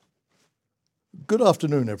Good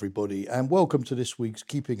afternoon, everybody, and welcome to this week's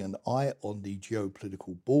Keeping an Eye on the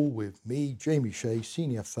Geopolitical Ball with me, Jamie Shea,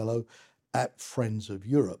 Senior Fellow at Friends of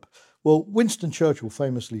Europe. Well, Winston Churchill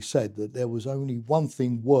famously said that there was only one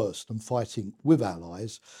thing worse than fighting with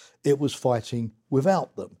allies. It was fighting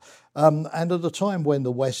without them. And at a time when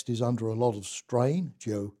the West is under a lot of strain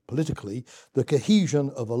geopolitically, the cohesion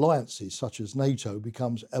of alliances such as NATO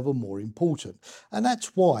becomes ever more important. And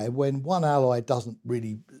that's why when one ally doesn't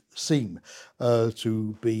really seem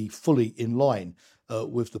to be fully in line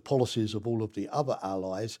with the policies of all of the other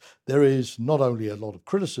allies, there is not only a lot of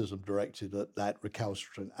criticism directed at that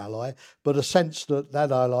recalcitrant ally, but a sense that that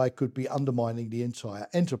ally could be undermining the entire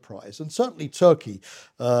enterprise. And certainly Turkey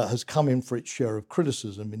has come in for its share of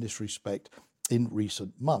criticism in this respect in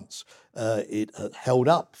recent months. It held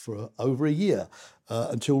up for over a year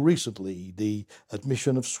until recently, the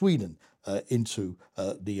admission of Sweden into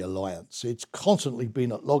the alliance. It's constantly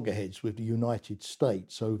been at loggerheads with the United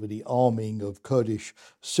States over the arming of Kurdish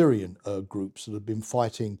Syrian groups that have been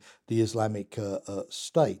fighting the Islamic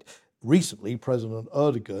State. Recently, President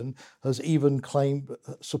Erdogan has even claimed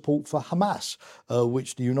support for Hamas,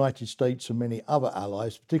 which the United States and many other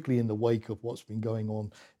allies, particularly in the wake of what's been going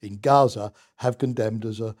on in Gaza, have condemned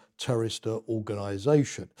as a terrorist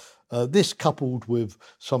organisation. This, coupled with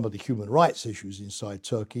some of the human rights issues inside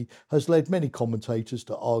Turkey, has led many commentators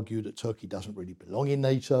to argue that Turkey doesn't really belong in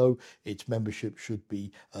NATO, its membership should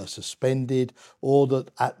be suspended, or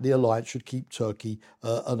that the alliance should keep Turkey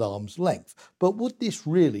at arm's length. But would this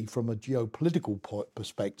really, from a geopolitical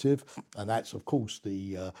perspective, and that's of course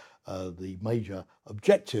the major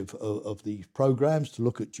objective of these programs, to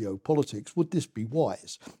look at geopolitics, would this be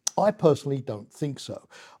wise? I personally don't think so.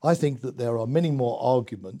 I think that there are many more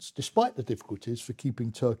arguments, despite the difficulties, for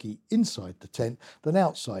keeping Turkey inside the tent than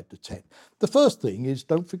outside the tent. The first thing is,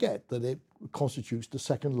 don't forget that it constitutes the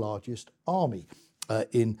second largest army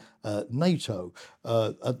in NATO.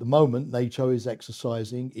 At the moment, NATO is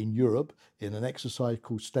exercising in Europe, in an exercise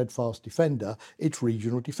called Steadfast Defender, its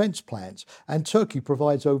regional defence plans. And Turkey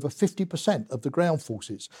provides over 50% of the ground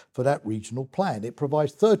forces for that regional plan. It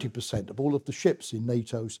provides 30% of all of the ships in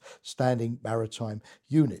NATO's standing maritime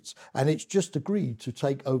units. And it's just agreed to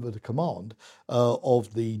take over the command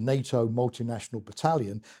of the NATO multinational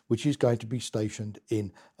battalion, which is going to be stationed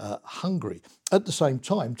in Hungary. At the same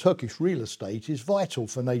time, Turkish real estate is vital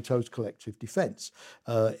for NATO's collective defence.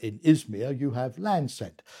 In Izmir, you have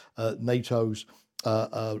Landsat, NATO's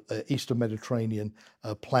Eastern Mediterranean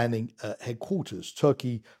planning headquarters.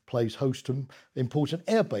 Turkey plays host to important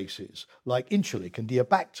air bases like Incirlik and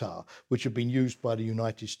Diyarbakir, which have been used by the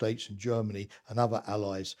United States and Germany and other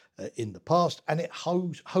allies in the past. And it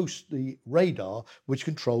hosts the radar, which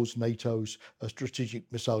controls NATO's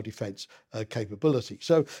strategic missile defence capability.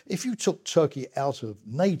 So if you took Turkey out of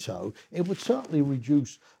NATO, it would certainly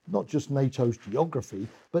reduce not just NATO's geography,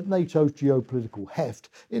 but NATO's geopolitical heft,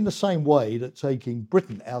 in the same way that taking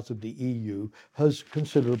Britain out of the EU has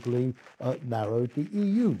considerably narrowed the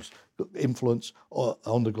EU's influence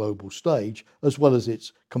on the global stage, as well as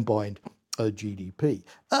its combined GDP.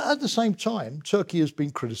 At the same time, Turkey has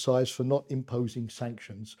been criticised for not imposing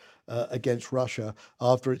sanctions against Russia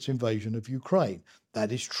after its invasion of Ukraine.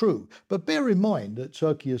 That is true. But bear in mind that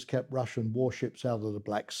Turkey has kept Russian warships out of the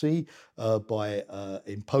Black Sea by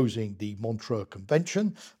imposing the Montreux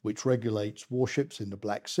Convention, which regulates warships in the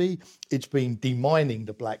Black Sea. It's been demining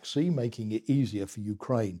the Black Sea, making it easier for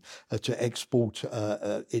Ukraine to export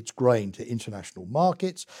its grain to international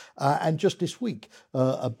markets. And just this week,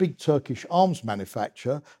 a big Turkish arms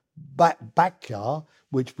manufacturer, Bakkar,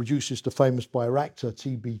 which produces the famous Bayraktar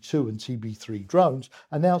TB2 and TB3 drones,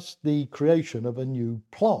 announced the creation of a new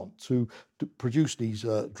plant to produce these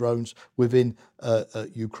drones within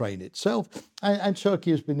Ukraine itself. And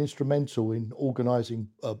Turkey has been instrumental in organising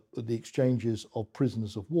the exchanges of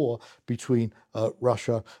prisoners of war between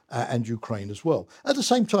Russia and Ukraine as well. At the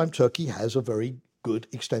same time, Turkey has a very good,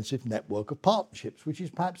 extensive network of partnerships, which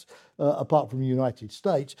is perhaps, apart from the United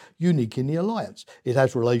States, unique in the alliance. It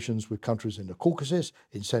has relations with countries in the Caucasus,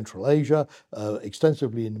 in Central Asia,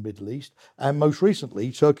 extensively in the Middle East, and most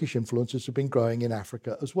recently, Turkish influences have been growing in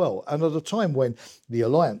Africa as well. And at a time when the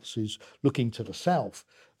alliance is looking to the south,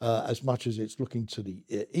 as much as it's looking to the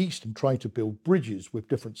east and trying to build bridges with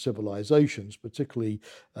different civilizations, particularly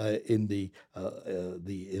in the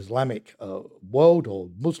Islamic world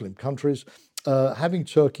or Muslim countries, having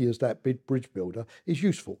Turkey as that big bridge builder is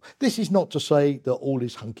useful. This is not to say that all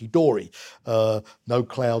is hunky-dory, no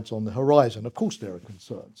clouds on the horizon. Of course there are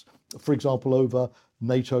concerns. For example, over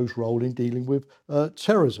NATO's role in dealing with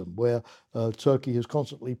terrorism, where Turkey has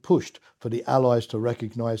constantly pushed for the allies to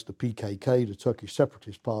recognise the PKK, the Turkish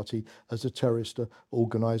Separatist Party, as a terrorist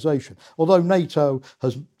organisation. Although NATO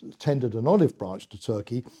has tendered an olive branch to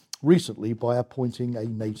Turkey recently by appointing a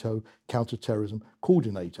NATO counter-terrorism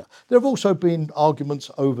coordinator. There have also been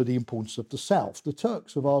arguments over the importance of the South. The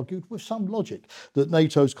Turks have argued with some logic that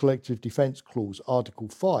NATO's collective defence clause, Article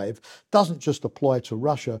 5, doesn't just apply to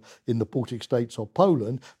Russia in the Baltic states or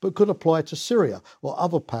Poland, but could apply to Syria or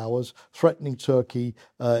other powers threatening Turkey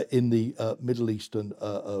in the Middle Eastern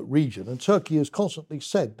region. And Turkey has constantly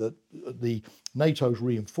said that the NATO's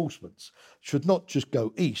reinforcements should not just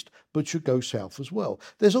go east, but should go south as well.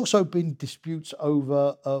 There's also been disputes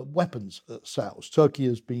over weapons sales. Turkey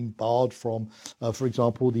has been barred from, for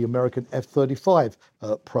example, the American F-35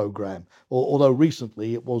 program, although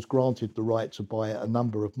recently it was granted the right to buy a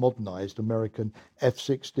number of modernized American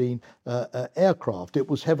F-16 aircraft. It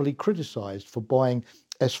was heavily criticized for buying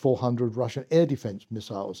S-400 Russian air defense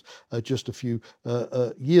missiles just a few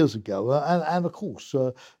years ago. And of course,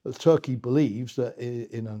 Turkey believes that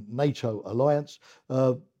in a NATO alliance,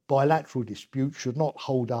 bilateral disputes should not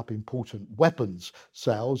hold up important weapons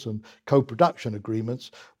sales and co-production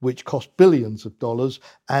agreements, which cost billions of dollars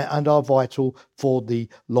and are vital for the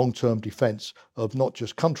long-term defence of not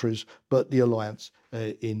just countries, but the alliance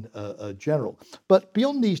in general. But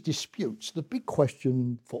beyond these disputes, the big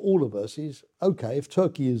question for all of us is, okay, if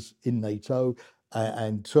Turkey is in NATO,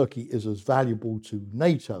 and Turkey is as valuable to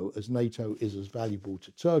NATO as NATO is as valuable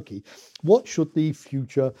to Turkey, what should the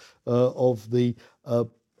future of the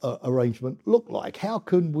arrangement look like? How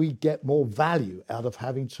can we get more value out of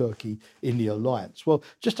having Turkey in the alliance? Well,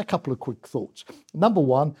 just a couple of quick thoughts. Number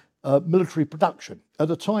one, military production. At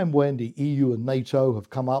a time when the EU and NATO have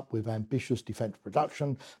come up with ambitious defence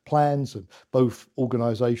production plans, and both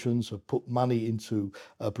organisations have put money into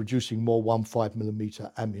producing more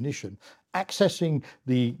 15mm ammunition, accessing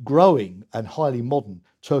the growing and highly modern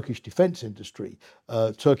Turkish defence industry.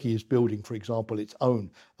 Turkey is building, for example, its own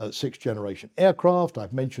sixth-generation aircraft.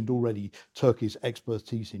 I've mentioned already Turkey's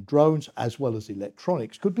expertise in drones as well as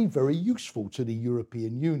electronics could be very useful to the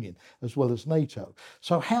European Union as well as NATO.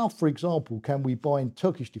 So how, for example, can we bind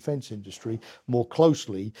Turkish defence industry more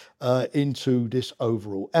closely into this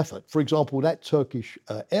overall effort? For example, that Turkish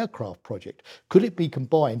aircraft project, could it be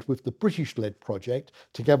combined with the British-led project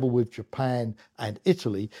together with Japan and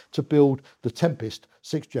Italy to build the Tempest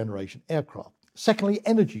sixth-generation aircraft? Secondly,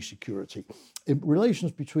 energy security.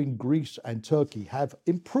 Relations between Greece and Turkey have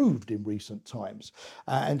improved in recent times.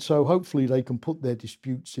 And so hopefully they can put their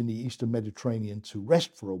disputes in the Eastern Mediterranean to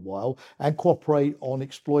rest for a while and cooperate on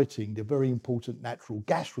exploiting the very important natural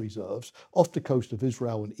gas reserves off the coast of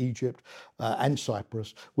Israel and Egypt and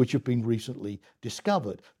Cyprus, which have been recently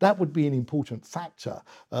discovered. That would be an important factor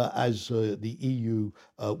as the EU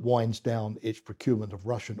winds down its procurement of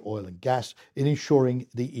Russian oil and gas in ensuring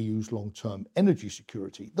the EU's long-term energy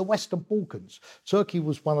security. The Western Balkans. Turkey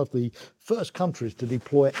was one of the first countries to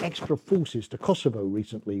deploy extra forces to Kosovo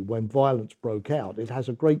recently when violence broke out. It has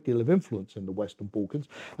a great deal of influence in the Western Balkans.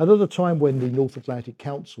 And at a time when the North Atlantic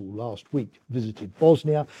Council last week visited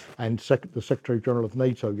Bosnia, and the Secretary General of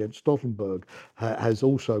NATO, Jens Stoltenberg, has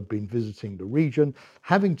also been visiting the region,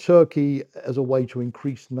 having Turkey as a way to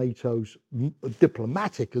increase NATO's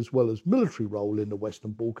diplomatic as well as military role in the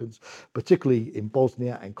Western Balkans, particularly in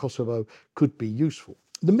Bosnia and Kosovo, could be useful.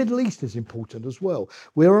 The Middle East is important as well.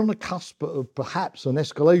 We're on the cusp of perhaps an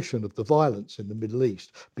escalation of the violence in the Middle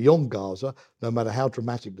East beyond Gaza, no matter how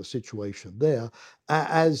dramatic the situation there,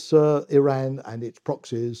 as Iran and its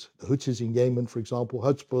proxies, the Houthis in Yemen, for example,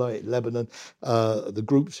 Hezbollah in Lebanon, the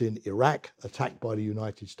groups in Iraq attacked by the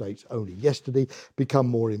United States only yesterday, become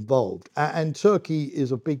more involved. And Turkey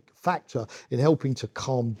is a big factor in helping to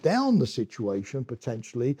calm down the situation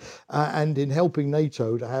potentially, and in helping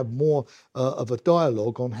NATO to have more of a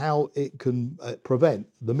dialogue on how it can prevent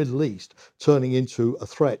the Middle East turning into a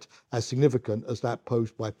threat as significant as that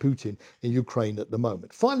posed by Putin in Ukraine at the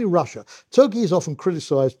moment. Finally, Russia. Turkey is often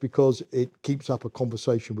criticized because it keeps up a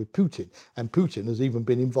conversation with Putin, and Putin has even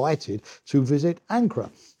been invited to visit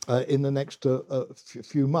Ankara in the next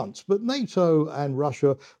few months. But NATO and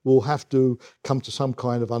Russia will have to come to some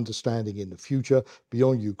kind of understanding in the future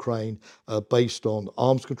beyond Ukraine, based on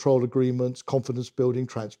arms control agreements, confidence building,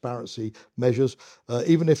 transparency measures.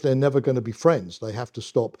 Even if they're never going to be friends, they have to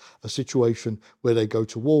stop a situation where they go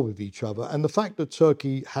to war with each other. And the fact that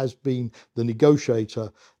Turkey has been the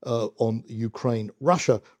negotiator on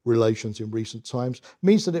Ukraine-Russia relations in recent times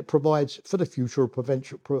means that it provides for the future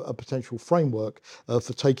a potential framework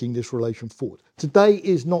for taking taking this relation forward. Today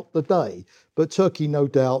is not the day, but Turkey no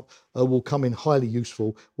doubt will come in highly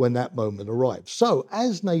useful when that moment arrives. So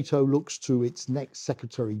as NATO looks to its next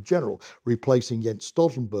Secretary General, replacing Jens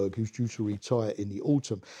Stoltenberg, who's due to retire in the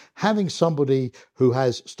autumn, having somebody who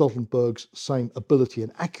has Stoltenberg's same ability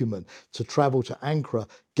and acumen to travel to Ankara,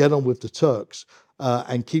 get on with the Turks,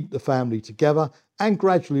 and keep the family together and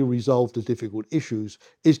gradually resolve the difficult issues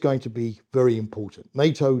is going to be very important.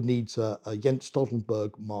 NATO needs a Jens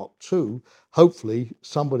Stoltenberg Mark II. Hopefully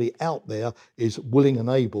somebody out there is willing and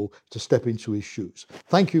able to step into his shoes.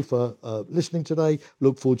 Thank you for listening today.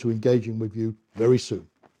 Look forward to engaging with you very soon.